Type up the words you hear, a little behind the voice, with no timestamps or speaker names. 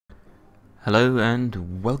Hello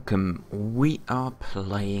and welcome. We are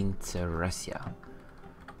playing Zeressia.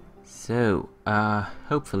 So,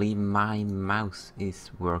 hopefully my mouse is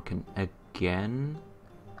working again.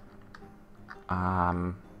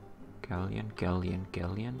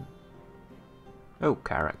 Galleon. Oh,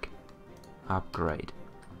 Carrack. Upgrade.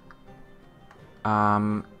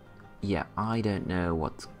 Yeah, I don't know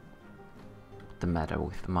what's the matter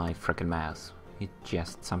with my frickin' mouse. It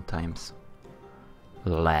just sometimes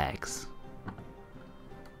lags.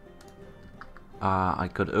 I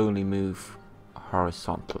could only move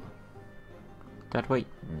horizontal. That way?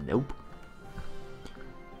 Nope.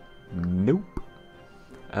 Nope.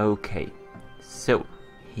 Okay, so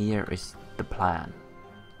here is the plan.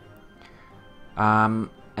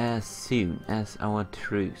 As soon as our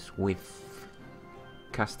truce with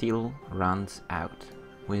Castile runs out,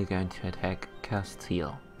 we're going to attack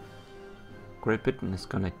Castile. Great Britain is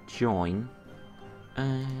gonna join,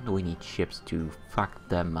 and we need ships to fuck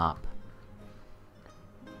them up.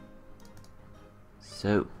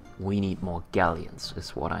 So, we need more galleons,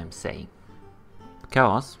 is what I'm saying.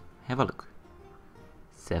 Because, have a look.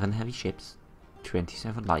 7 heavy ships,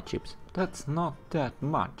 27 light ships. That's not that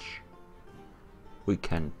much. We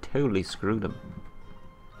can totally screw them.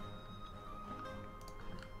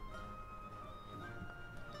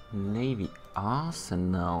 Navy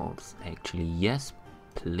arsenals, actually, yes,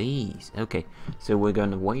 please. Okay, so we're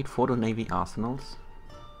gonna wait for the Navy arsenals.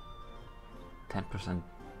 10%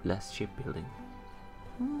 less shipbuilding.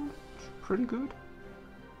 Pretty good.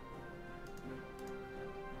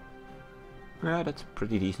 Yeah, that's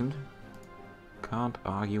pretty decent. Can't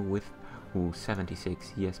argue with... Ooh,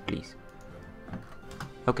 76, yes please.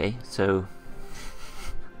 Okay, so...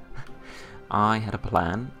 I had a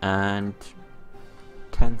plan, and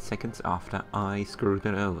 10 seconds after I screwed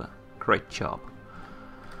it over. Great job.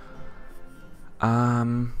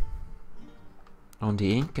 On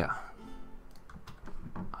the Inca.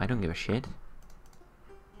 I don't give a shit.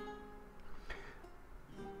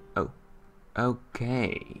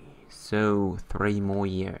 Okay, so 3 more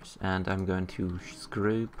years and I'm going to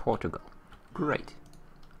screw Portugal. Great.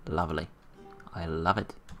 Lovely. I love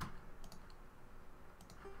it.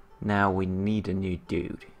 Now we need a new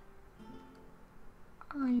dude.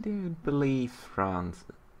 I don't believe France,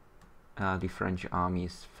 the French army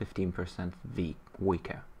is 15%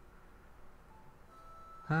 weaker.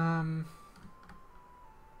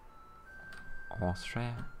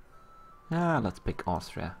 Austria? Let's pick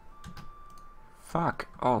Austria. Fuck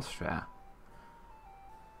Austria.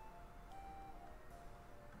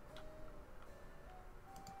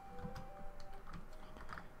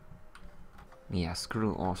 Yeah,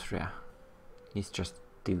 screw Austria. He's just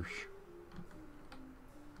douche.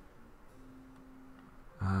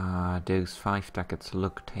 Those 5 ducats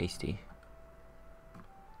look tasty.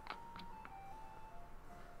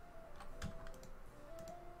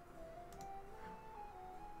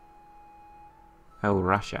 Oh,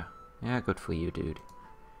 Russia. Yeah, good for you, dude.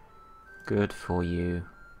 Good for you.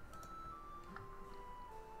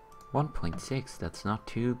 1.6, that's not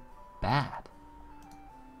too bad.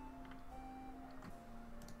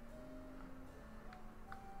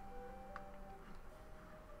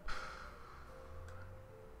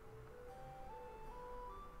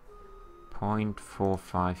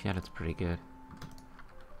 .45, yeah, that's pretty good.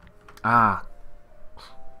 Ah!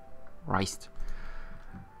 Christ.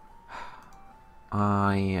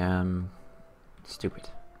 I am stupid.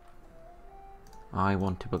 I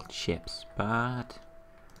want to build ships, but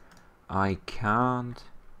I can't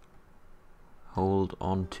hold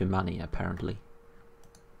on to money, apparently.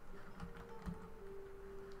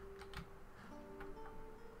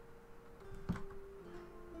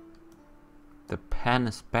 The pen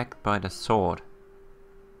is backed by the sword.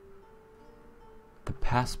 The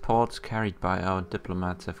passports carried by our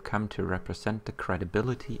diplomats have come to represent the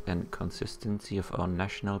credibility and consistency of our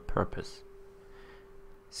national purpose.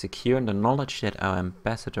 Secure in the knowledge that our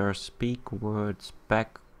ambassadors speak words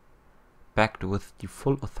backed with the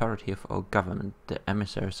full authority of our government, the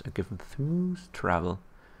emissaries are given smooth travel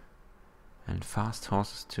and fast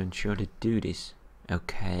horses to ensure the duties.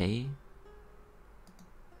 Okay.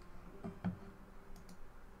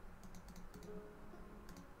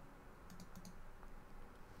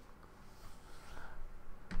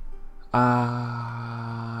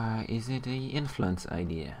 Is it the influence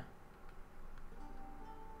idea?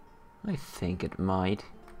 I think it might.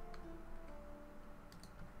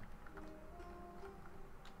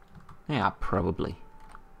 Yeah, probably.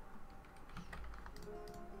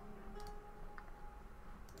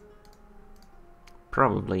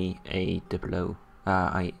 Probably a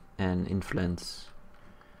an influence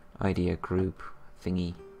idea group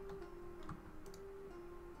thingy.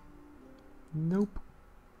 Nope.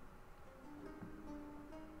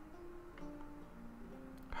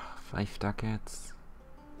 5 ducats.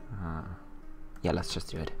 Yeah, let's just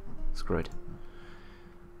do it. Screw it.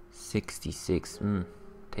 66.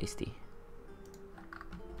 Tasty.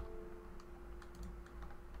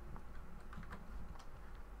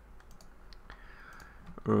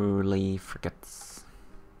 Early frigates.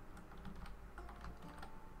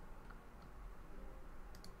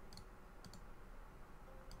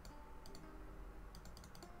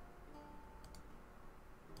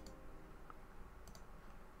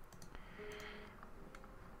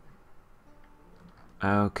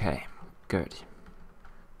 Okay, good.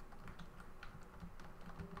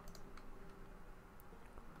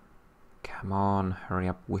 Come on, hurry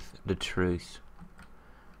up with the truce.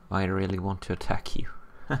 I really want to attack you.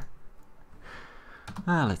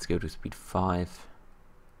 Let's go to speed 5.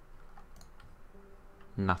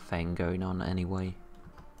 Nothing going on anyway.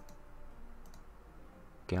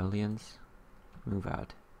 Galleons, move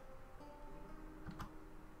out.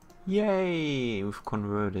 Yay! We've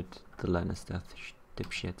converted the Lannister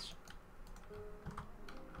dipshits.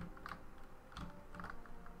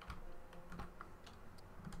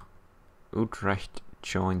 Utrecht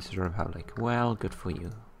joins the Republic. Well, good for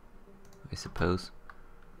you, I suppose.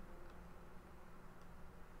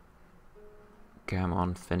 Come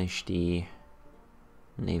on, finish the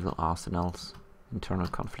naval arsenals. Internal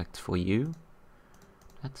conflicts for you.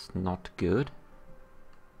 That's not good.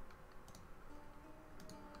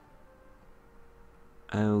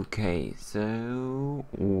 Okay, so...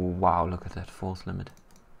 wow, look at that force limit.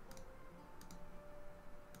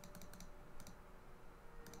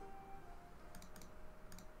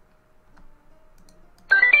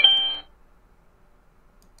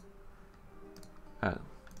 Oh.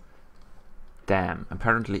 Damn,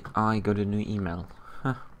 apparently I got a new email.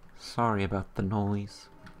 Huh, sorry about the noise.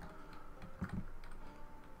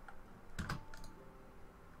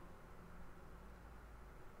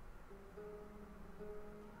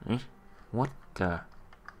 What the...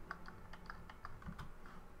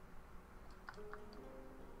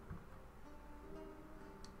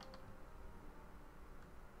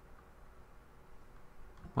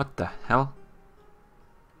 what the hell?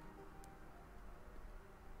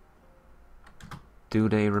 Do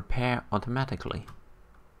they repair automatically?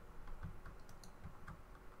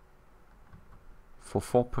 For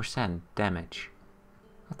 4% damage.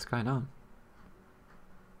 What's going on?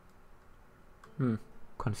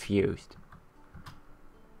 Confused.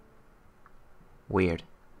 Weird.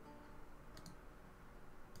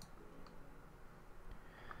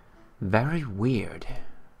 Very weird.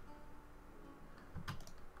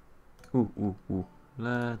 Ooh.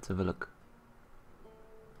 Let's have a look.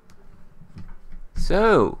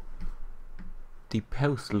 So, the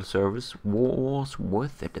postal service was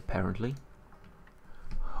worth it, apparently.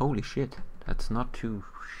 Holy shit, that's not too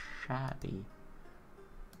shabby.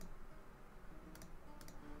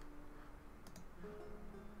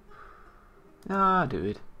 Ah, do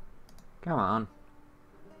it. Come on.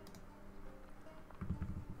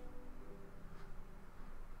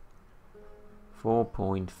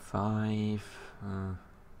 $4.5.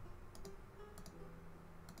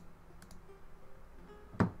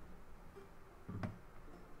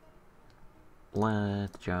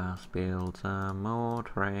 Let's just build some more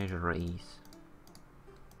treasuries.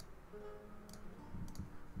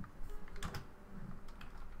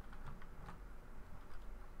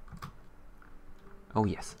 Oh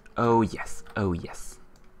yes, oh yes, oh yes.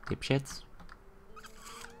 Dipshits.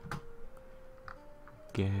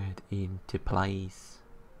 Get into place.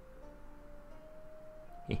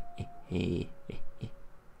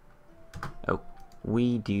 Oh,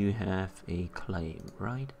 we do have a claim,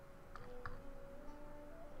 right?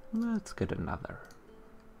 Let's get another.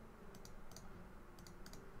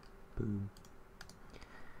 Boom.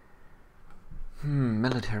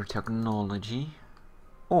 Military technology.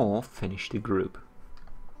 Or finish the group.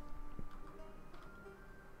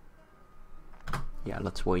 Yeah,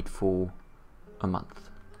 let's wait for a month.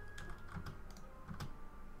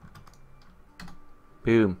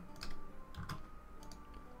 Boom.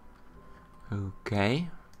 Okay.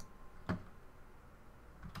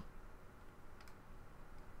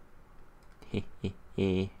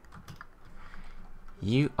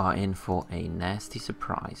 You are in for a nasty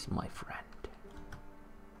surprise, my friend.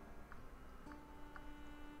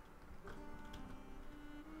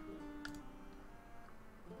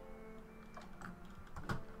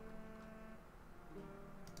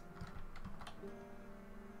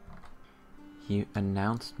 You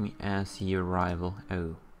announced me as your rival.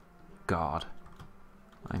 Oh, God.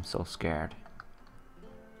 I'm so scared.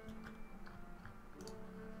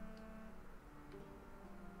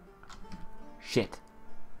 Shit.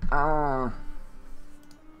 Ah.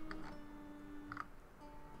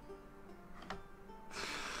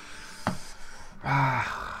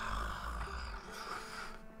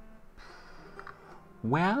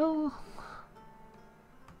 Well,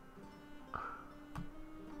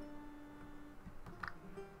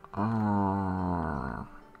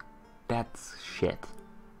 that's shit.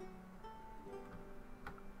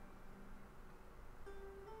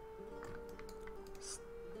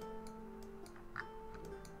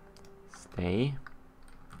 Stay.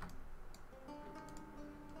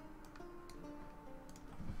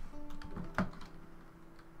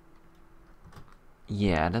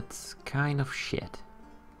 Yeah, that's kind of shit.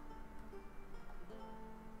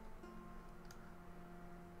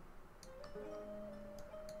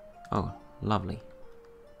 Oh, lovely.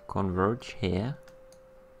 Converge here.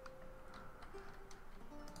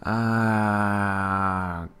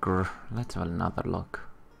 Let's have another look.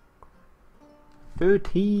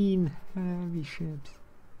 13 heavy ships.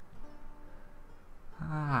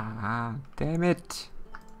 Ah, damn it.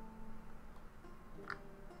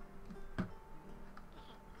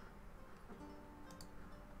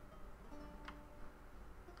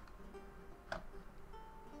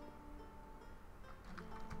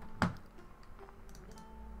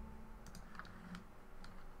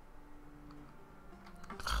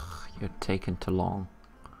 You're taking too long.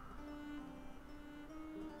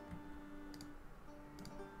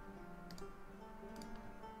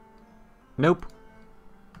 Nope.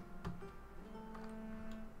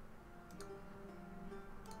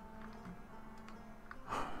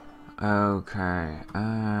 Okay.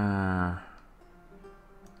 Oh,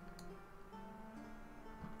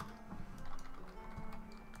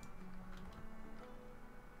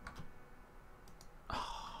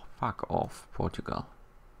 fuck off, Portugal.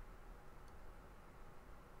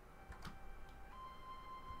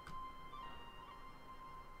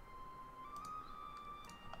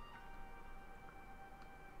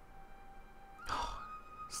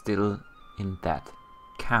 Still in that.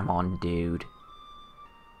 Come on, dude.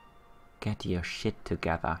 Get your shit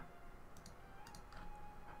together.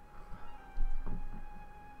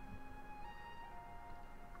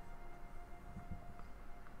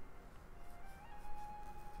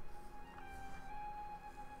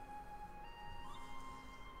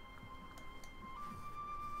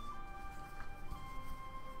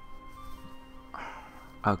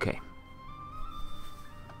 Okay.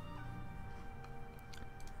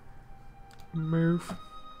 Move.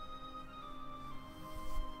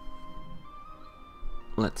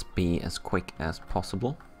 Let's be as quick as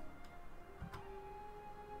possible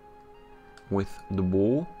with the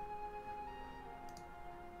war,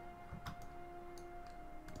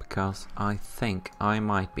 because I think I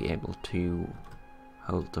might be able to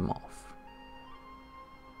hold them off.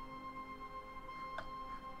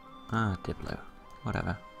 Ah, Diplo,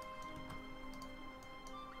 whatever.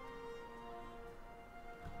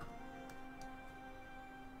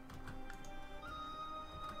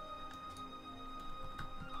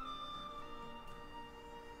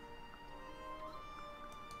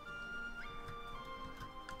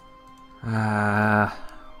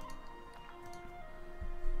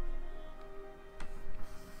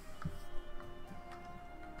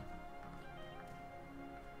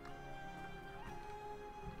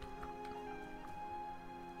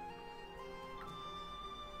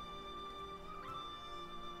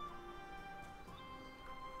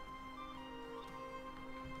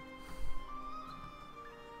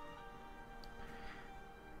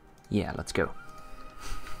 Yeah, let's go.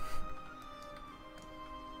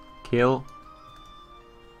 Kill.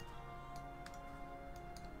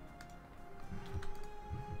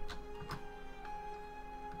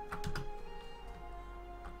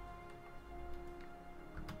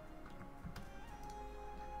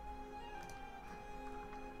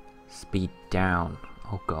 Speed down.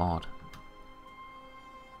 Oh god.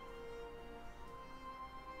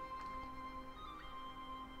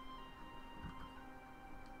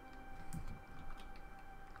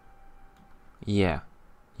 Yeah,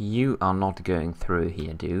 you are not going through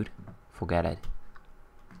here, dude. Forget it.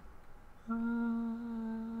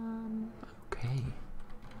 Okay.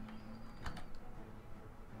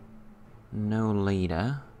 No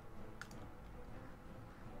leader.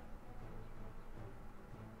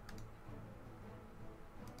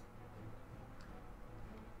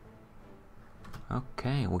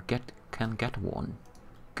 Okay, we can get one.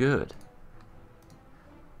 Good.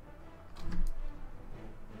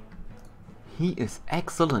 He is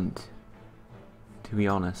excellent, to be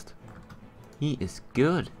honest. He is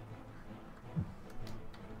good.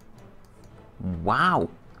 Wow.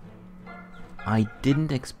 I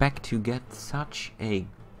didn't expect to get such a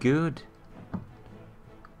good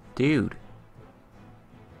dude.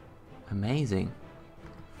 Amazing.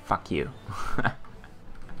 Fuck you.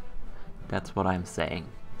 That's what I'm saying.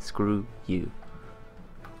 Screw you.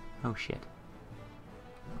 Oh shit.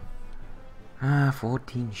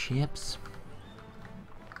 14 ships.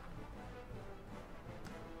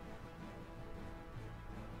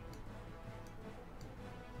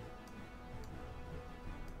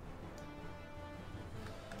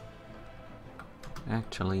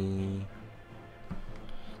 Actually,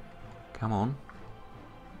 come on.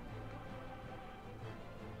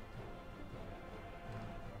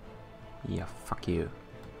 Yeah, fuck you.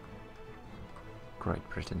 Great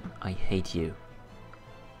Britain, I hate you.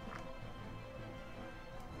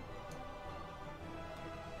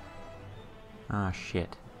 Ah,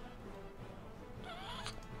 shit.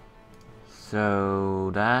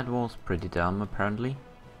 So that was pretty dumb, apparently.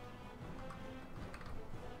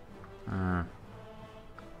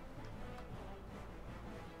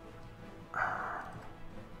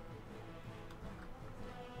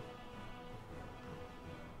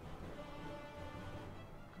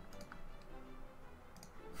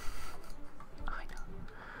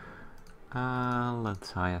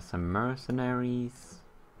 Let's hire some mercenaries.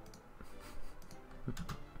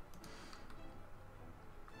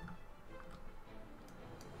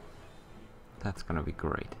 That's gonna be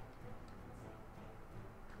great.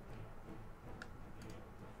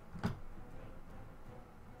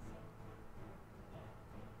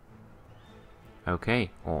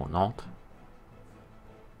 Okay, or not.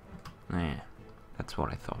 Yeah, that's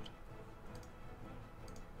what I thought.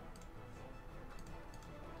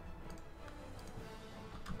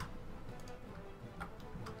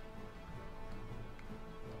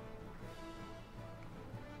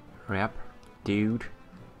 Hurry up, dude.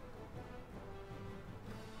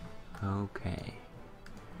 Okay.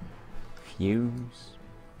 Fuse.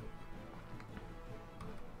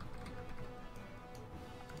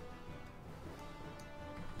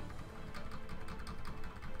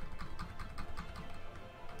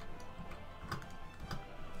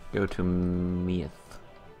 Go to Myth.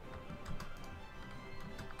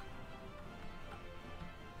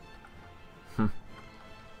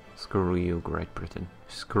 Screw you, Great Britain.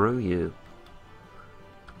 Screw you.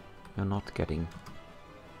 You're not getting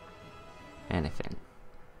anything.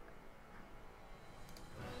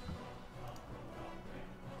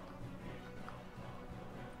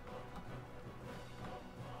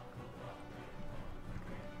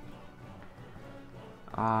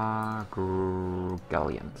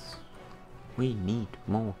 Galleons. We need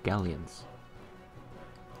more galleons.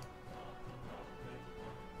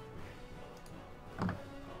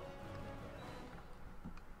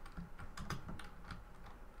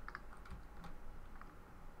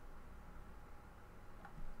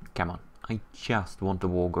 Come on, I just want the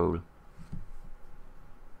war goal.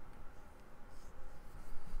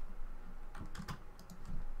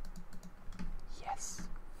 Yes.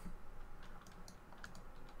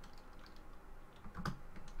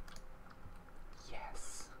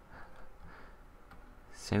 Yes.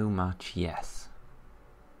 So much yes.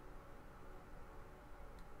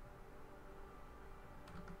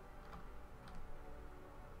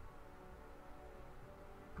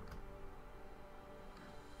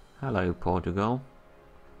 Hello, Portugal.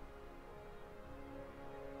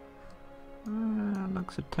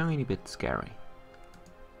 Looks a tiny bit scary.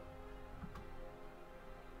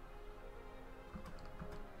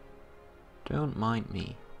 Don't mind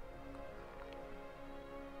me.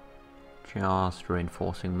 Just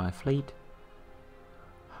reinforcing my fleet.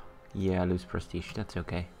 Yeah, lose prestige, that's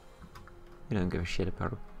okay. We don't give a shit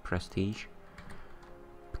about prestige.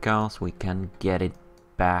 Because we can get it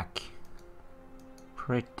back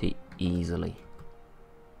pretty easily.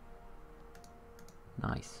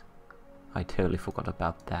 Nice. I totally forgot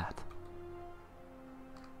about that.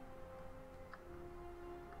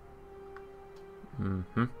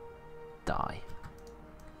 Die.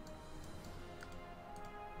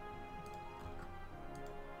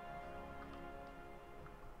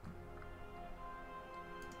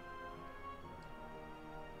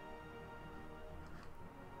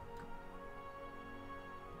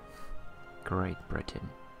 Great Britain.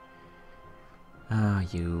 Ah,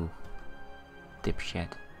 you dipshit.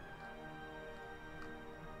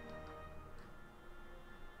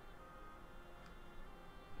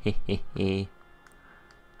 Hehehe.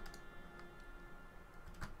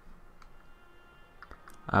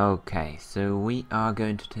 Okay, so we are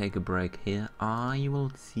going to take a break here. I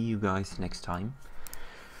will see you guys next time.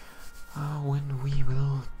 When we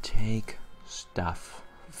will take stuff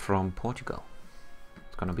from Portugal.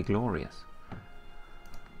 It's gonna be glorious.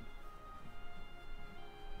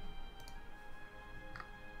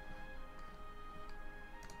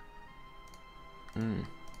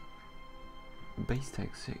 Base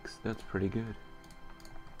tech 6, that's pretty good.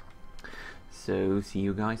 So see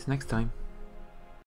you guys next time.